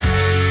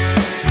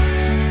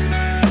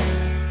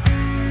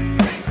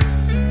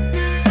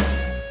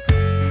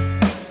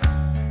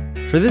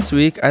For this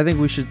week, I think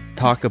we should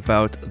talk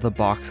about the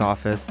box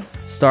office,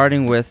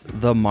 starting with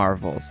the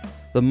Marvels.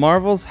 The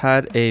Marvels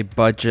had a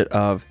budget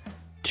of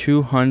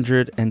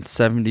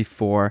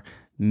 $274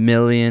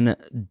 million.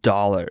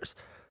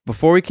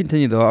 Before we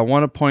continue, though, I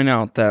want to point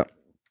out that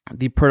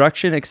the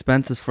production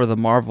expenses for the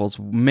Marvels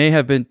may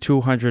have been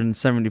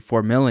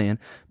 $274 million,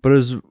 but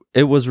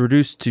it was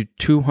reduced to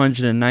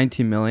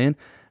 $290 million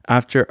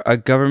after a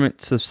government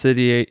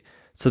subsidy.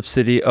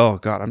 Oh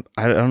God,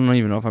 I don't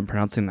even know if I'm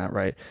pronouncing that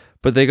right.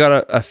 But they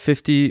got a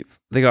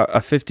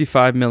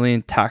 55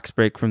 million tax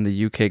break from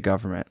the UK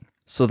government.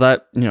 So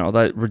that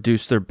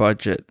reduced their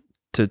budget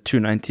to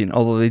 219,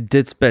 although they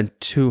did spend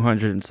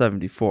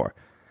 274.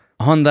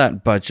 On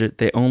that budget,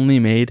 they only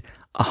made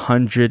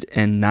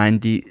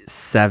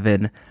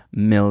 $197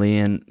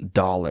 million.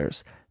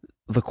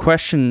 The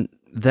question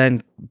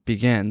then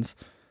begins,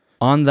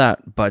 on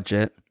that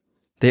budget,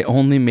 they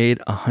only made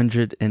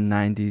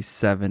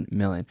 $197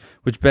 million,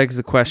 which begs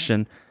the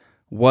question,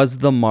 was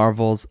the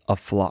Marvels a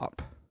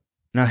flop?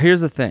 Now, here's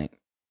the thing.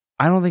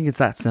 I don't think it's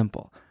that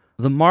simple.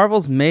 The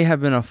Marvels may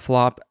have been a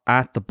flop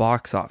at the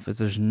box office.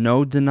 There's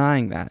no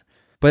denying that.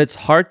 But it's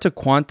hard to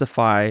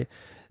quantify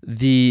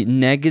the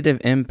negative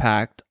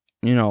impact,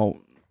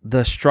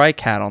 the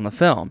strike had on the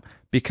film,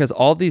 because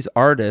all these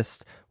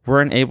artists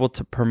weren't able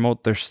to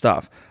promote their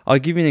stuff. I'll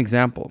give you an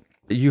example.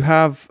 You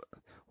have,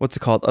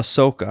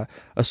 Ahsoka.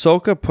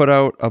 Ahsoka put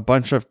out a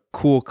bunch of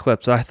cool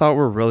clips that I thought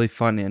were really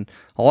funny, and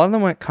a lot of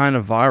them went kind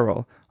of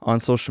viral on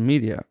social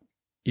media.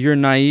 You're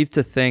naive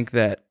to think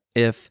that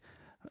if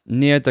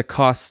Nia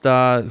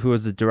DaCosta, who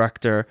is the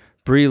director,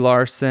 Brie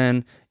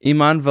Larson,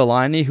 Iman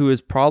Vellani, who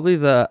is probably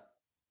the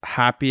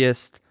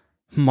happiest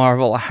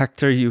Marvel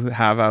actor you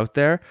have out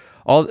there,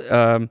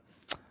 I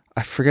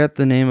forget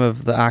the name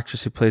of the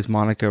actress who plays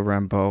Monica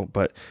Rambeau,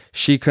 but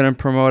she couldn't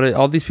promote it.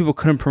 All these people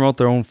couldn't promote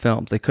their own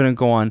films. They couldn't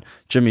go on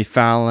Jimmy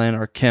Fallon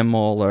or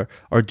Kimmel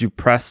or do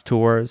press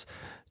tours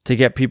to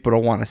get people to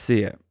want to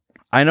see it.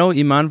 I know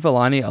Iman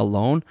Vellani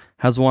alone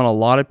has won a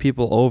lot of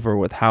people over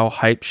with how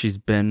hyped she's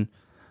been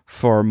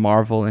for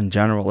Marvel in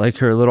general. Like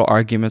her little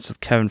arguments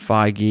with Kevin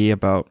Feige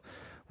about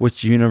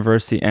which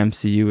universe the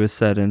MCU is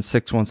set in,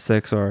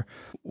 616 or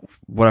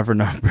whatever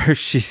number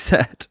she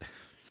said.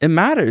 It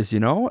matters,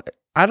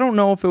 I don't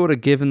know if it would have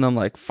given them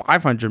like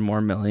 500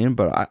 more million,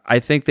 but I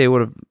think they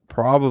would have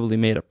probably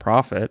made a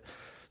profit.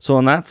 So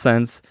in that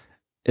sense,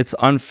 it's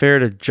unfair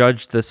to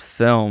judge this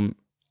film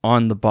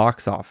on the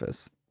box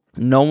office.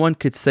 No one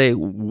could say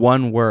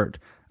one word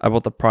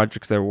about the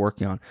projects they were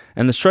working on.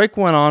 And the strike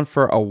went on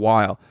for a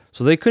while,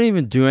 so they couldn't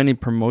even do any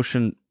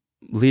promotion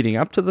leading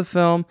up to the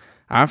film.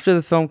 After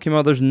the film came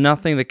out, there's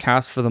nothing the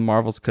cast for the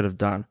Marvels could have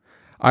done.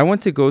 I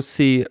went to go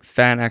see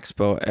Fan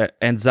Expo,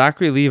 and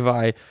Zachary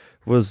Levi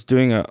was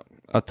doing a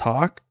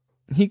talk.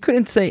 He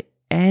couldn't say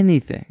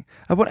anything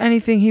about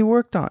anything he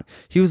worked on.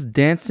 He was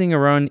dancing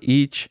around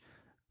each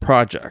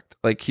project.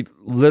 Like, he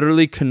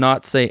literally could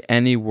not say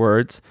any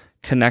words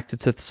connected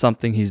to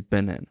something he's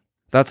been in.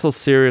 That's how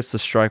serious the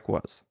strike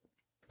was.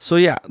 So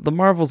yeah, the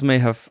Marvels may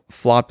have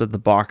flopped at the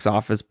box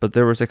office, but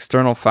there was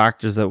external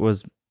factors that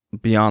was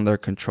beyond their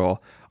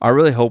control. I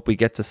really hope we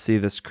get to see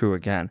this crew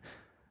again.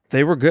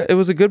 They were good. It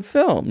was a good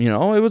film,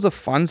 it was a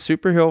fun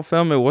superhero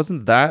film. It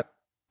wasn't that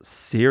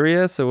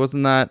serious. It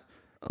wasn't that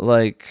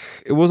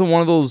it wasn't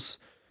one of those,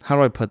 how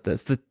do I put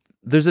this?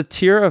 There's a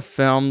tier of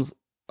films,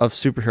 of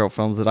superhero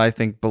films, that I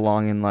think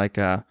belong in like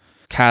a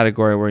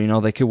category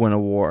where, they could win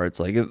awards.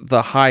 Like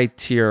the high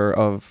tier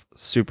of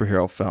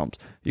superhero films.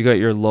 You got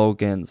your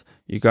Logans,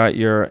 you got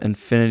your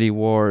Infinity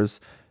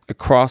Wars,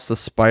 Across the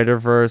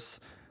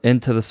Spider-Verse,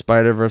 Into the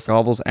Spider-Verse,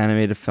 all those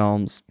animated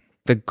films,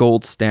 the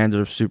gold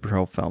standard of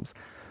superhero films.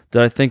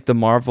 Did I think the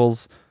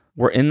Marvels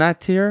were in that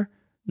tier?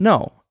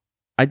 No,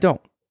 I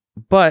don't.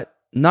 But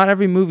not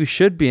every movie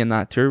should be in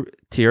that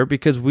tier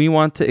because we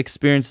want to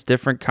experience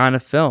different kind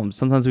of films.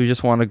 Sometimes we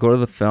just want to go to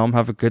the film,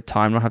 have a good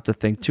time, not have to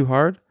think too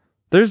hard.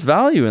 There's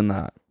value in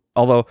that.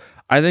 Although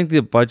I think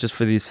the budgets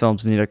for these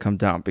films need to come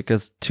down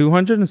because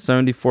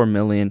 $274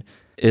 million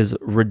is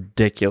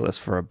ridiculous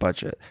for a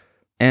budget.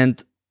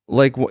 And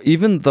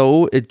even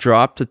though it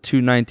dropped to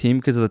 219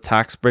 because of the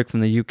tax break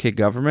from the UK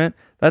government,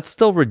 that's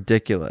still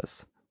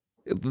ridiculous.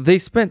 They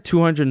spent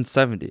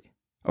 270,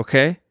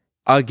 okay?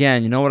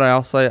 Again, you know what I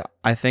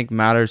think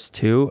matters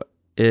too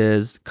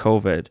is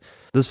COVID.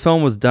 This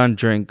film was done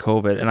during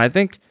COVID, and I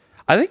think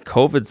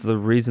COVID's the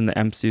reason the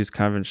MCU is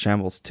kind of in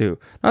shambles too.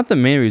 Not the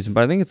main reason,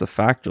 but I think it's a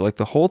factor. Like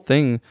the whole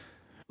thing,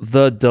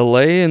 the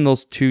delay in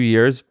those 2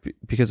 years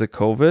because of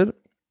COVID,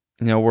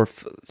 where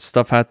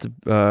stuff had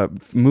to,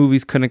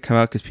 movies couldn't come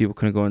out because people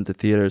couldn't go into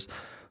theaters.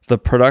 The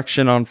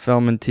production on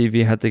film and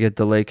TV had to get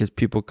delayed because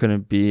people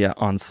couldn't be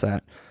on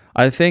set.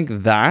 I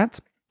think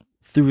that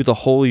threw the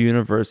whole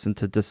universe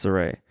into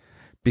disarray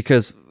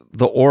because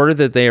the order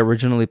that they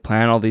originally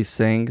planned all these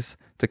things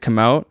to come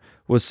out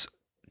was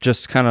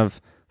just kind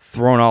of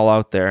thrown all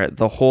out there.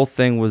 The whole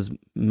thing was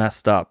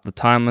messed up. The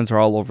timelines are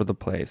all over the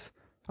place.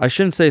 I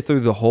shouldn't say through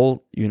the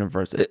whole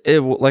universe.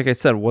 It like I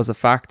said, was a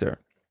factor.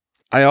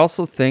 I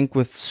also think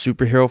with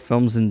superhero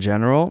films in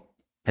general,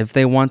 if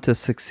they want to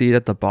succeed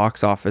at the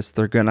box office,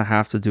 they're going to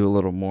have to do a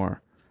little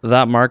more.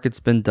 That market's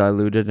been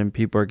diluted and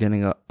people are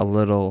getting a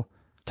little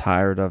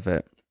tired of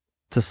it.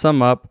 To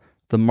sum up,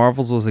 The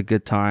Marvels was a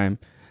good time.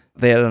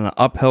 They had an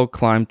uphill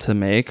climb to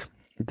make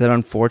that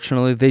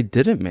unfortunately they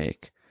didn't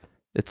make.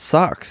 It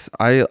sucks.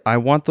 I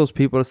want those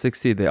people to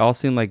succeed. They all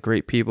seem like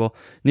great people.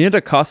 Nia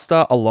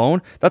DaCosta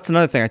alone, that's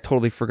another thing I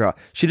totally forgot.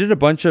 She did a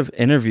bunch of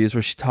interviews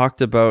where she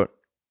talked about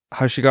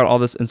how she got all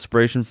this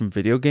inspiration from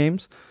video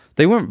games.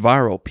 They went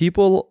viral.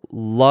 People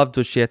loved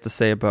what she had to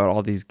say about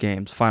all these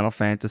games. Final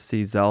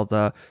Fantasy,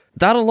 Zelda.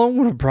 That alone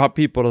would have brought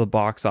people to the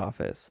box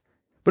office.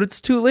 But it's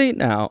too late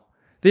now.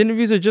 The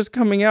interviews are just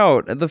coming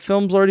out. And the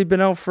film's already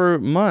been out for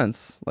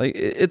months. Like,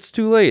 it's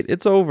too late.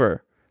 It's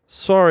over.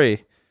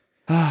 Sorry.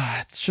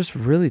 It's just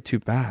really too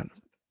bad.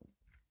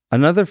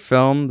 Another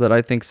film that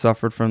I think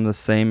suffered from the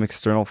same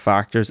external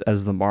factors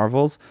as The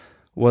Marvels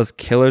was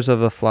Killers of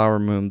the Flower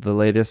Moon, the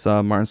latest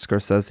Martin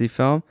Scorsese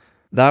film.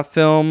 That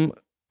film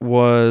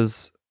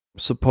was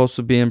supposed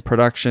to be in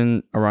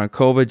production around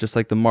COVID, just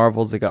like The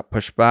Marvels. It got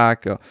pushed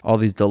back, all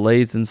these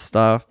delays and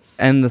stuff.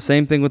 And the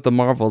same thing with The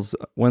Marvels.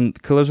 When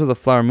Killers of the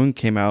Flower Moon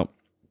came out,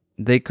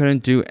 they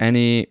couldn't do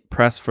any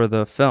press for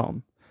the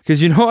film.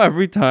 Because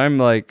every time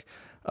like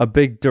a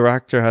big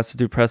director has to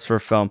do press for a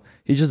film,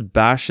 he just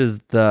bashes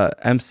the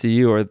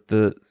MCU or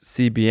the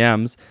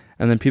CBMs,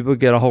 and then people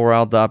get all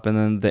riled up, and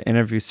then the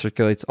interview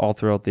circulates all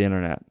throughout the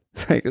internet.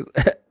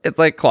 It's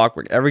like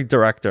clockwork. Every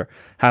director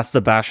has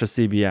to bash a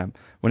CBM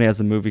when he has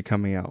a movie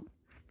coming out.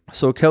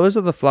 So Killers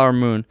of the Flower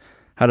Moon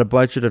had a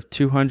budget of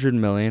 $200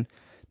 million.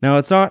 Now,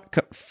 it's not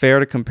fair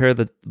to compare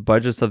the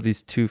budgets of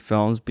these two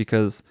films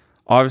because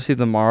obviously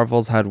the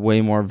Marvels had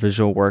way more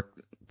visual work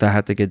that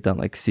had to get done,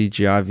 like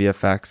CGI,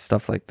 VFX,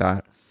 stuff like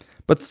that.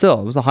 But still,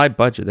 it was a high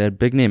budget. They had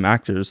big name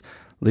actors,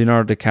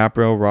 Leonardo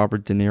DiCaprio,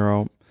 Robert De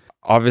Niro.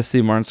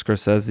 Obviously, Martin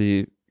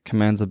Scorsese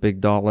commands a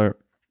big dollar.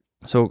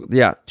 So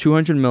yeah,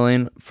 $200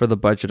 million for the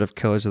budget of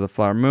Killers of the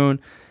Flower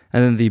Moon.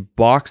 And then the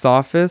box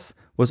office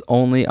was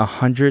only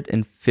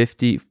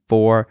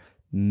 $154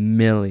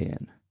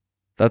 million.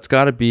 That's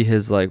got to be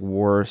his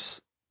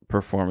worst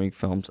performing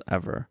films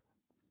ever.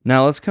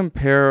 Now let's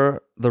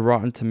compare the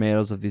Rotten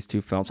Tomatoes of these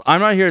two films.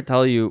 I'm not here to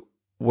tell you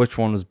which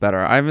one was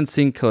better. I haven't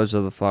seen Killers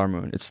of the Flower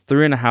Moon. It's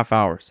 3.5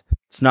 hours.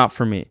 It's not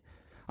for me.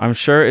 I'm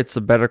sure it's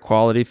a better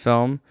quality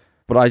film,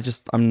 but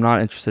I'm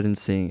not interested in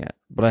seeing it.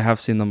 But I have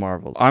seen The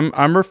Marvels.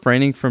 I'm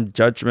refraining from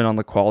judgment on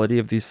the quality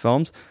of these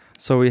films.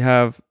 So we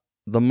have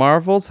The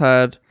Marvels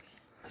had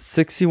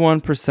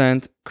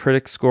 61%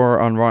 critic score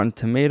on Rotten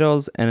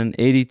Tomatoes and an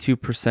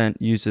 82%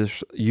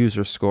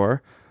 user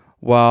score,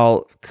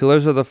 while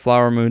Killers of the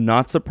Flower Moon,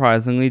 not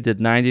surprisingly, did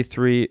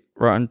 93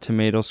 Rotten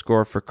Tomatoes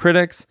score for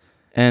critics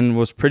and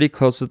was pretty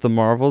close with The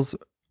Marvels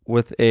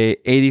with a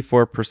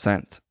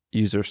 84%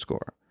 user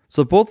score.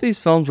 So both these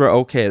films were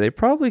okay. They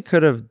probably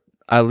could have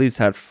at least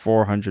had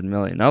 400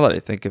 million, now that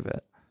I think of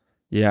it.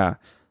 Yeah,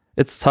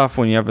 it's tough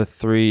when you have a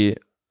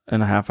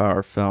 3.5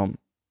 hour film.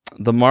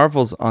 The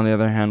Marvels, on the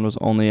other hand, was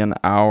only an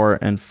hour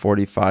and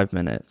 45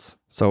 minutes.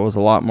 So it was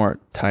a lot more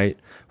tight,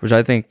 which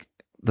I think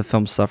the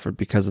film suffered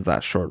because of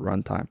that short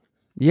runtime.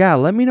 Yeah,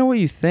 let me know what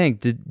you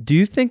think. Do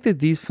you think that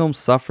these films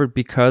suffered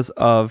because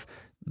of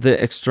the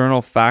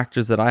external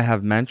factors that I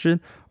have mentioned,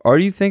 or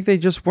do you think they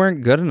just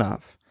weren't good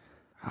enough?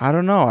 I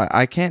don't know.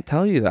 I can't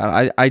tell you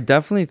that. I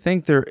definitely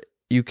think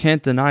you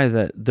can't deny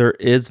that there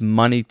is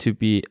money to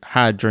be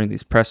had during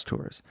these press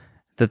tours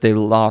that they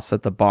lost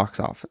at the box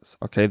office.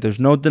 Okay, there's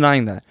no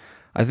denying that.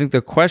 I think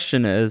the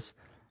question is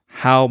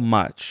how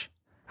much?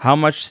 How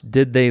much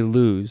did they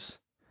lose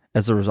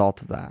as a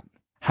result of that?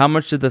 How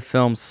much did the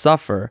film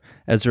suffer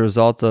as a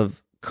result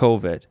of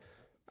COVID?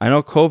 I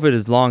know COVID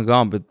is long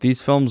gone, but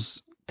these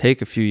films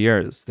take a few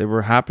years. They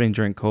were happening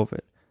during COVID.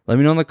 Let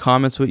me know in the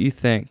comments what you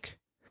think.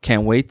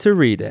 Can't wait to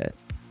read it.